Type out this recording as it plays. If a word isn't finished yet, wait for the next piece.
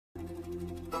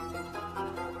Hi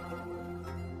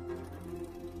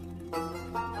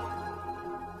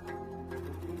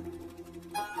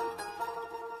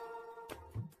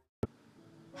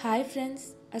friends,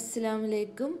 അസ്സലാമു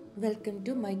അലൈക്കും. Welcome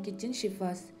to my kitchen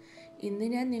Shifas. ഇന്ന്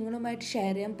ഞാൻ നിങ്ങളുമായിട്ട്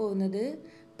ഷെയർ ചെയ്യാൻ പോകുന്നത്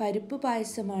പരിപ്പ്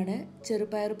പായസമാണ്.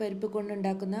 ചെറുപയർ പരിപ്പ്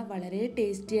കൊണ്ടുണ്ടാക്കുന്ന വളരെ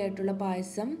ടേസ്റ്റി ആയിട്ടുള്ള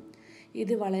പായസം.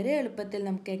 ഇത് വളരെ എളുപ്പത്തിൽ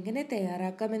നമുക്ക് എങ്ങനെ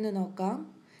തയ്യാറാക്കാമെന്ന് നോക്കാം.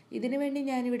 ഇതിനു വേണ്ടി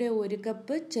ഞാനിവിടെ 1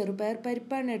 കപ്പ് ചെറുപയർ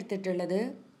പരിപ്പാണ് എടുത്തിട്ടുള്ളത്.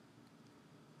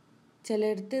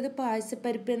 ചിലയിടത്ത് ഇത്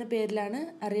പായസപ്പരിപ്പ് എന്ന പേരിലാണ്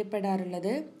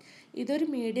അറിയപ്പെടാറുള്ളത്. ഇതൊരു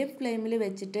മീഡിയം ഫ്ലെയിമിൽ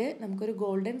വെച്ചിട്ട് നമുക്കൊരു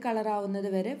ഗോൾഡൻ കളർ ആവുന്നത്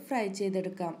വരെ ഫ്രൈ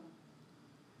ചെയ്തെടുക്കാം.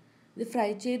 ഇത്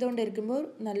ഫ്രൈ ചെയ്തുകൊണ്ടിരിക്കുമ്പോൾ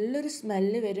നല്ലൊരു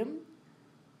സ്മെല്ല് വരും.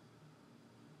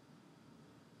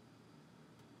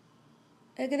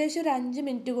 ഏകദേശം ഒരു 5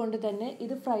 മിനിറ്റ് കൊണ്ട് തന്നെ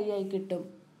ഇത് ഫ്രൈ ആയി കിട്ടും.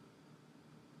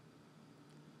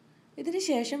 ഇതിന്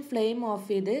ശേഷം ഫ്ലെയിം ഓഫ്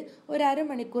ചെയ്ത് ഒരു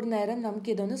അരമണിക്കൂർ നേരം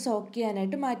നമുക്കിതൊന്ന് സോക്ക്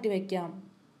ചെയ്യാനായിട്ട് മാറ്റി വയ്ക്കാം.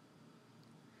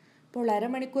 ഇപ്പോൾ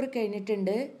അരമണിക്കൂർ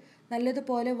കഴിഞ്ഞിട്ടുണ്ട്.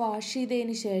 നല്ലതുപോലെ വാഷ്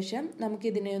ചെയ്തതിന് ശേഷം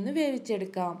നമുക്കിതിനെ ഒന്ന്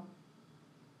വേവിച്ചെടുക്കാം.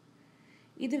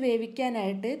 ഇത്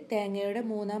വേവിക്കാനായിട്ട് തേങ്ങയുടെ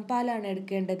 3-ാം പാലാണ്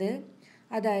എടുക്കേണ്ടത്.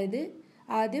 അതായത്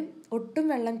ആദ്യം ഒട്ടും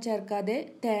വെള്ളം ചേർക്കാതെ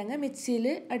തേങ്ങ മിക്സിയിൽ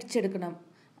അടിച്ചെടുക്കണം.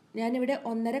 ഞാനിവിടെ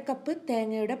 1.5 കപ്പ്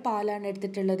തേങ്ങയുടെ പാലാണ്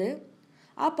എടുത്തിട്ടുള്ളത്.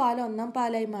 ആ പാൽ 1-ാം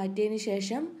പാലായി മാറ്റിയതിന്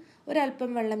ശേഷം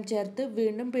ഒരല്പം വെള്ളം ചേർത്ത്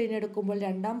വീണ്ടും പിഴിഞ്ഞെടുക്കുമ്പോൾ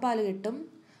 2-ാം പാൽ കിട്ടും.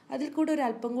 അതിൽ കൂടെ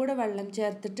ഒരല്പം കൂടെ വെള്ളം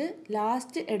ചേർത്തിട്ട്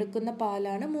ലാസ്റ്റ് എടുക്കുന്ന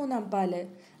പാലാണ് 3-ാം പാൽ.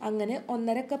 അങ്ങനെ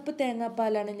 1.5 കപ്പ്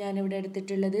തേങ്ങാപ്പാലാണ് ഞാനിവിടെ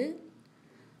എടുത്തിട്ടുള്ളത്.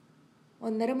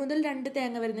 1.5 മുതൽ 2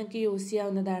 തേങ്ങ വരെ നിങ്ങൾക്ക് യൂസ്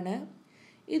ചെയ്യാവുന്നതാണ്.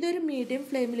 ഇതൊരു മീഡിയം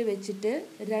ഫ്ലെയിമിൽ വെച്ചിട്ട്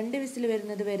 2 വിസിൽ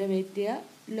വരുന്നത് വരെ വെയിറ്റ്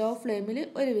ചെയ്യുക. ലോ ഫ്ലെയിമിൽ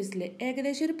 1 വിസിൽ,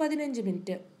 ഏകദേശം ഒരു 15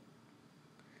 മിനിറ്റ്.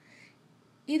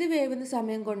 ഇത് വേവുന്ന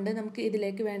സമയം കൊണ്ട് നമുക്ക്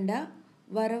ഇതിലേക്ക് വേണ്ട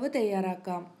വറവ്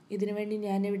തയ്യാറാക്കാം. ഇതിനുവേണ്ടി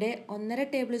ഞാനിവിടെ 1.5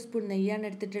 ടേബിൾ സ്പൂൺ നെയ്യാണ്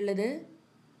എടുത്തിട്ടുള്ളത്.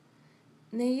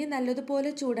 നെയ്യ് നല്ലതുപോലെ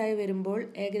ചൂടായി വരുമ്പോൾ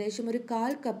ഏകദേശം ഒരു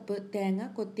 1/4 കപ്പ് തേങ്ങ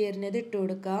കൊത്തിയരിഞ്ഞത് ഇട്ട്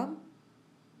കൊടുക്കാം.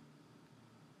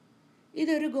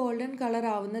 ഇതൊരു ഗോൾഡൻ കളർ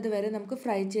ആവുന്നത് വരെ നമുക്ക്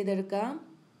ഫ്രൈ ചെയ്തെടുക്കാം.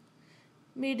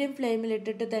 മീഡിയം ഫ്ലെയിമിൽ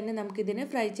ഇട്ടിട്ട് തന്നെ നമുക്കിതിനെ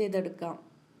ഫ്രൈ ചെയ്തെടുക്കാം.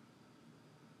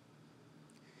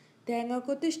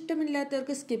 തേങ്ങാക്കൊത്ത്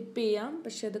ഇഷ്ടമില്ലാത്തവർക്ക് സ്കിപ്പ് ചെയ്യാം.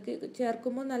 പക്ഷെ അതൊക്കെ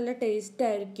ചേർക്കുമ്പോൾ നല്ല ടേസ്റ്റ്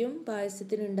ആയിരിക്കും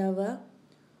പായസത്തിന് ഉണ്ടാവുക.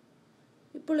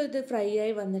 ഇപ്പോൾ ഇത് ഫ്രൈ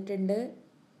ആയി വന്നിട്ടുണ്ട്.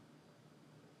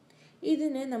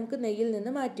 ഇതിനെ നമുക്ക് നെയ്യിൽ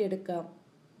നിന്ന് മാറ്റിയെടുക്കാം.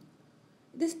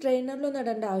 ഇത് സ്ട്രെയിനറിലൊന്നും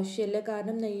ഇടേണ്ട ആവശ്യമില്ല,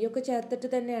 കാരണം നെയ്യൊക്കെ ചേർത്തിട്ട്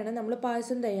തന്നെയാണ് നമ്മൾ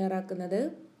പായസം തയ്യാറാക്കുന്നത്.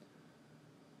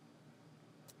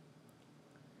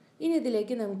 ഇനി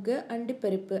ഇതിലേക്ക് നമുക്ക്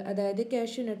അണ്ടിപ്പരിപ്പ്, അതായത്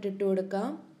കാഷ്യൂനട്ട് ഇട്ട് കൊടുക്കാം.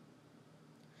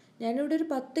 ഞാനിവിടെ ഒരു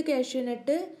 10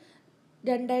 കാഷ്യൂനട്ട്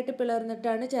 2ആയിട്ട്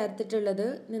പിളർന്നിട്ടാണ് ചേർത്തിട്ടുള്ളത്.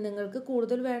 നിങ്ങൾക്ക്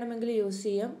കൂടുതൽ വേണമെങ്കിൽ യൂസ്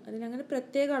ചെയ്യാം. അതിനങ്ങനെ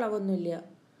പ്രത്യേക അളവൊന്നുമില്ല.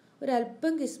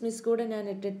 ഒരല്പം കിസ്മിസ് കൂടെ ഞാൻ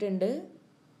ഇട്ടിട്ടുണ്ട്.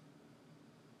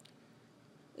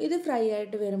 ഇത് ഫ്രൈ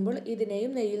ആയിട്ട് വരുമ്പോൾ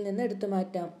ഇതിനെയും നെയ്യിൽ നിന്ന് എടുത്തു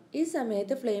മാറ്റാം. ഈ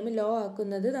സമയത്ത് ഫ്ലെയിം ലോ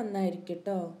ആക്കുന്നത് നന്നായിരിക്കും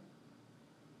കേട്ടോ.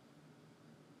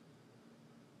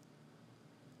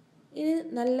 ഇനി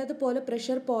നല്ലതുപോലെ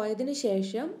പ്രഷർ പോയതിന്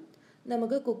ശേഷം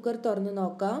നമുക്ക് കുക്കർ തുറന്ന്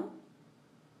നോക്കാം.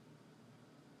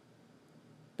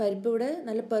 പരിപ്പ് ഇവിടെ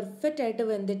നല്ല പെർഫെക്റ്റ് ആയിട്ട്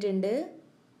വെന്തിട്ടുണ്ട്.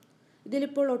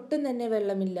 ഇതിലിപ്പോൾ ഒട്ടും തന്നെ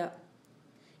വെള്ളമില്ല.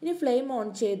 ഇനി ഫ്ലെയിം ഓൺ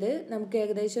ചെയ്ത് നമുക്ക്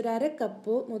ഏകദേശം ഒരു 1/2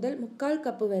 കപ്പ് മുതൽ 3/4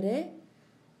 കപ്പ് വരെ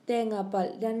തേങ്ങാപ്പാൽ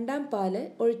 2-ാം പാൽ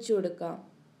ഒഴിച്ചു കൊടുക്കാം.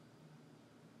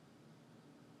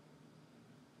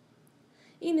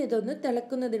 ഇനി ഇതൊന്ന്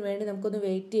തിളക്കുന്നതിന് വേണ്ടി നമുക്കൊന്ന്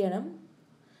വെയിറ്റ് ചെയ്യണം.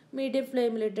 മീഡിയം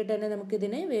ഫ്ലെയിമിൽ ഇട്ടിട്ട് തന്നെ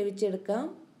നമുക്കിതിനെ വേവിച്ചെടുക്കാം.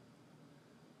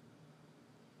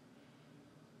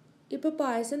 ഇപ്പോൾ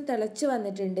പായസം തിളച്ച്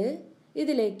വന്നിട്ടുണ്ട്.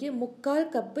 ഇതിലേക്ക് 3/4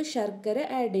 കപ്പ് ശർക്കര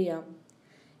ആഡ് ചെയ്യാം.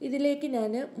 ഇതിലേക്ക്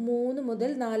ഞാൻ 3 മുതൽ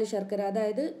 4 ശർക്കര,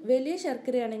 അതായത് വലിയ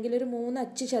ശർക്കരയാണെങ്കിൽ ഒരു 3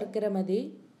 അച്ച് ശർക്കര മതി.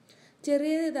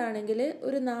 ചെറിയതാണെങ്കിൽ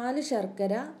ഒരു 4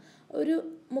 ശർക്കര ഒരു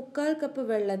 3/4 കപ്പ്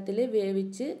വെള്ളത്തിൽ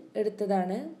വേവിച്ച്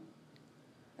എടുത്തതാണ്.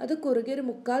 അത് കുറുകെ ഒരു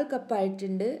 3/4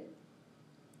 കപ്പായിട്ടുണ്ട്.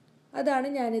 അതാണ്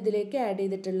ഞാനിതിലേക്ക് ആഡ്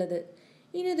ചെയ്തിട്ടുള്ളത്.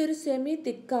 ഇനി ഇതൊരു സെമി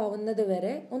തിക്കാവുന്നത്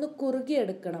വരെ ഒന്ന്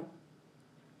കുറുകിയെടുക്കണം.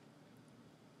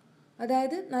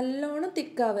 അതായത് നല്ലോണം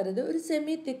തിക്കാവരുത്, ഒരു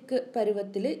സെമി തിക്ക്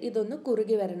പരുവത്തിൽ ഇതൊന്ന്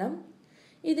കുറുകി വരണം.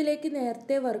 ഇതിലേക്ക്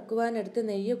നേരത്തെ വറുക്കുവാനെടുത്ത്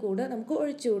നെയ്യ് കൂടെ നമുക്ക്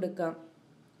ഒഴിച്ചു കൊടുക്കാം.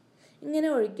 ഇങ്ങനെ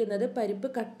ഒഴിക്കുന്നത് പരിപ്പ്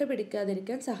കട്ട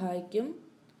പിടിക്കാതിരിക്കാൻ സഹായിക്കും.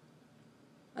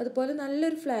 അതുപോലെ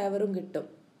നല്ലൊരു ഫ്ലേവറും കിട്ടും.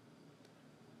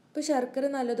 ഇപ്പോൾ ശർക്കര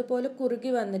നല്ലതുപോലെ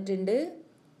കുറുകി വന്നിട്ടുണ്ട്.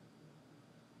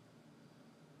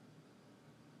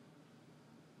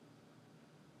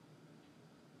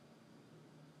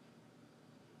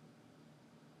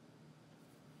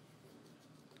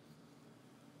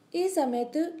 ഈ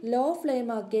സമയത്ത് ലോ ഫ്ലെയിം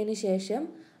ആക്കിയതിന് ശേഷം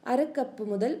 1/2 കപ്പ്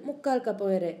മുതൽ 3/4 കപ്പ്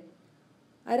വരെ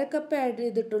 1/2 കപ്പ് ആഡ്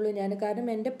ചെയ്തിട്ടുള്ളൂ ഞാൻ. കാരണം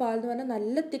എൻ്റെ പാൽ എന്ന് പറഞ്ഞാൽ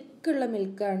നല്ല തിക്കുള്ള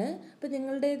മിൽക്കാണ്. അപ്പോൾ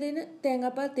നിങ്ങളുടേതിന്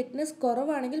തേങ്ങാപ്പാൽ തിക്നെസ്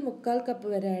കുറവാണെങ്കിൽ 1/4 കപ്പ്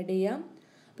വരെ ആഡ് ചെയ്യാം.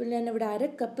 അപ്പോൾ ഞാനിവിടെ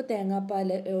 1/2 കപ്പ്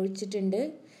തേങ്ങാപ്പാൽ ഒഴിച്ചിട്ടുണ്ട്.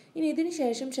 ഇനി ഇതിന്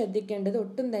ശേഷം ശ്രദ്ധിക്കേണ്ടത്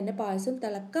ഒട്ടും തന്നെ പായസം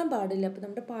തിളക്കാൻ പാടില്ല. അപ്പോൾ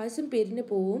നമ്മുടെ പായസം പിരിഞ്ഞു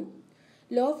പോവും.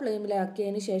 ലോ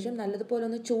ഫ്ലെയിമിലാക്കിയതിന് ശേഷം നല്ലതുപോലെ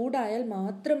ഒന്ന് ചൂടായാൽ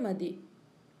മാത്രം മതി.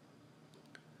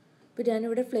 അപ്പോൾ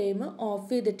ഞാനിവിടെ ഫ്ലെയിം ഓഫ്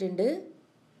ചെയ്തിട്ടുണ്ട്.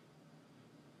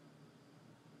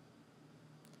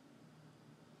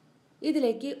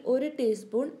 ഇതിലേക്ക് 1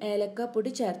 ടീസ്പൂൺ ഏലക്കാപ്പൊടി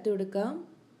ചേർത്ത് കൊടുക്കാം.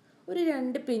 ഒരു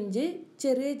 2 പിഞ്ച്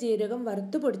ചെറിയ ജീരകം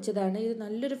വറുത്ത് പൊടിച്ചതാണ്. ഇത്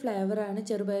നല്ലൊരു ഫ്ലേവറാണ്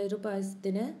ചെറുപയർ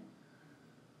പായസത്തിന്.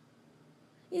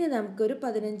 ഇനി നമുക്കൊരു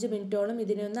 15 മിനിറ്റോളം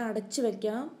ഇതിനെ ഒന്ന് അടച്ചു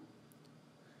വയ്ക്കാം.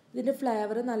 ഇതിൻ്റെ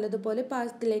ഫ്ലേവർ നല്ലതുപോലെ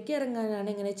പായസത്തിലേക്ക് ഇറങ്ങാനാണ്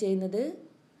ഇങ്ങനെ ചെയ്യുന്നത്.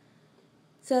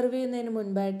 സെർവ് ചെയ്യുന്നതിന്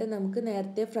മുൻപായിട്ട് നമുക്ക്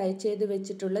നേരത്തെ ഫ്രൈ ചെയ്ത്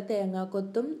വെച്ചിട്ടുള്ള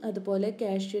തേങ്ങാക്കൊത്തും അതുപോലെ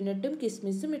കാഷ്യൂനട്ടും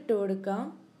കിസ്മിസും ഇട്ട് കൊടുക്കാം.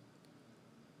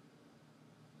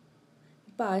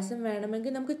 പായസം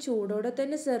വേണമെങ്കിൽ നമുക്ക് ചൂടോടെ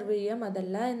തന്നെ സെർവ് ചെയ്യാം.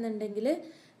 അതല്ല എന്നുണ്ടെങ്കിൽ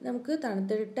നമുക്ക്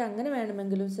തണുത്തിട്ട് അങ്ങനെ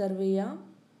വേണമെങ്കിലും സെർവ് ചെയ്യാം.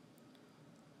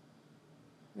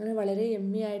 അങ്ങനെ വളരെ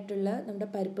യമ്മി ആയിട്ടുള്ള നമ്മുടെ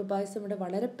പരിപ്പ് പായസം ഇവിടെ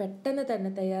വളരെ പെട്ടെന്ന് തന്നെ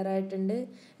തയ്യാറായിട്ടുണ്ട്.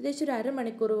 ഏകദേശം ഒരു 1/2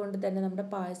 മണിക്കൂർ കൊണ്ട് തന്നെ നമ്മുടെ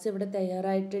പായസം ഇവിടെ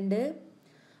തയ്യാറായിട്ടുണ്ട്.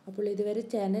 അപ്പോൾ ഇതുവരെ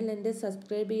ചാനൽ എൻ്റെ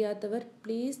സബ്സ്ക്രൈബ് ചെയ്യാത്തവർ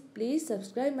പ്ലീസ്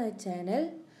സബ്സ്ക്രൈബ് മൈ ചാനൽ.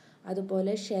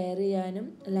 അതുപോലെ ഷെയർ ചെയ്യാനും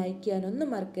ലൈക്ക് ചെയ്യാനും ഒന്നും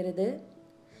മറക്കരുത്.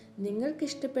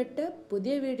 നിങ്ങൾക്കിഷ്ടപ്പെട്ട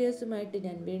പുതിയ വീഡിയോസുമായിട്ട്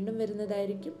ഞാൻ വീണ്ടും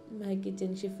വരുന്നതായിരിക്കും my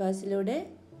kitchen ഷിഫാസിലൂടെ.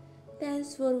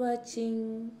 Thanks for watching.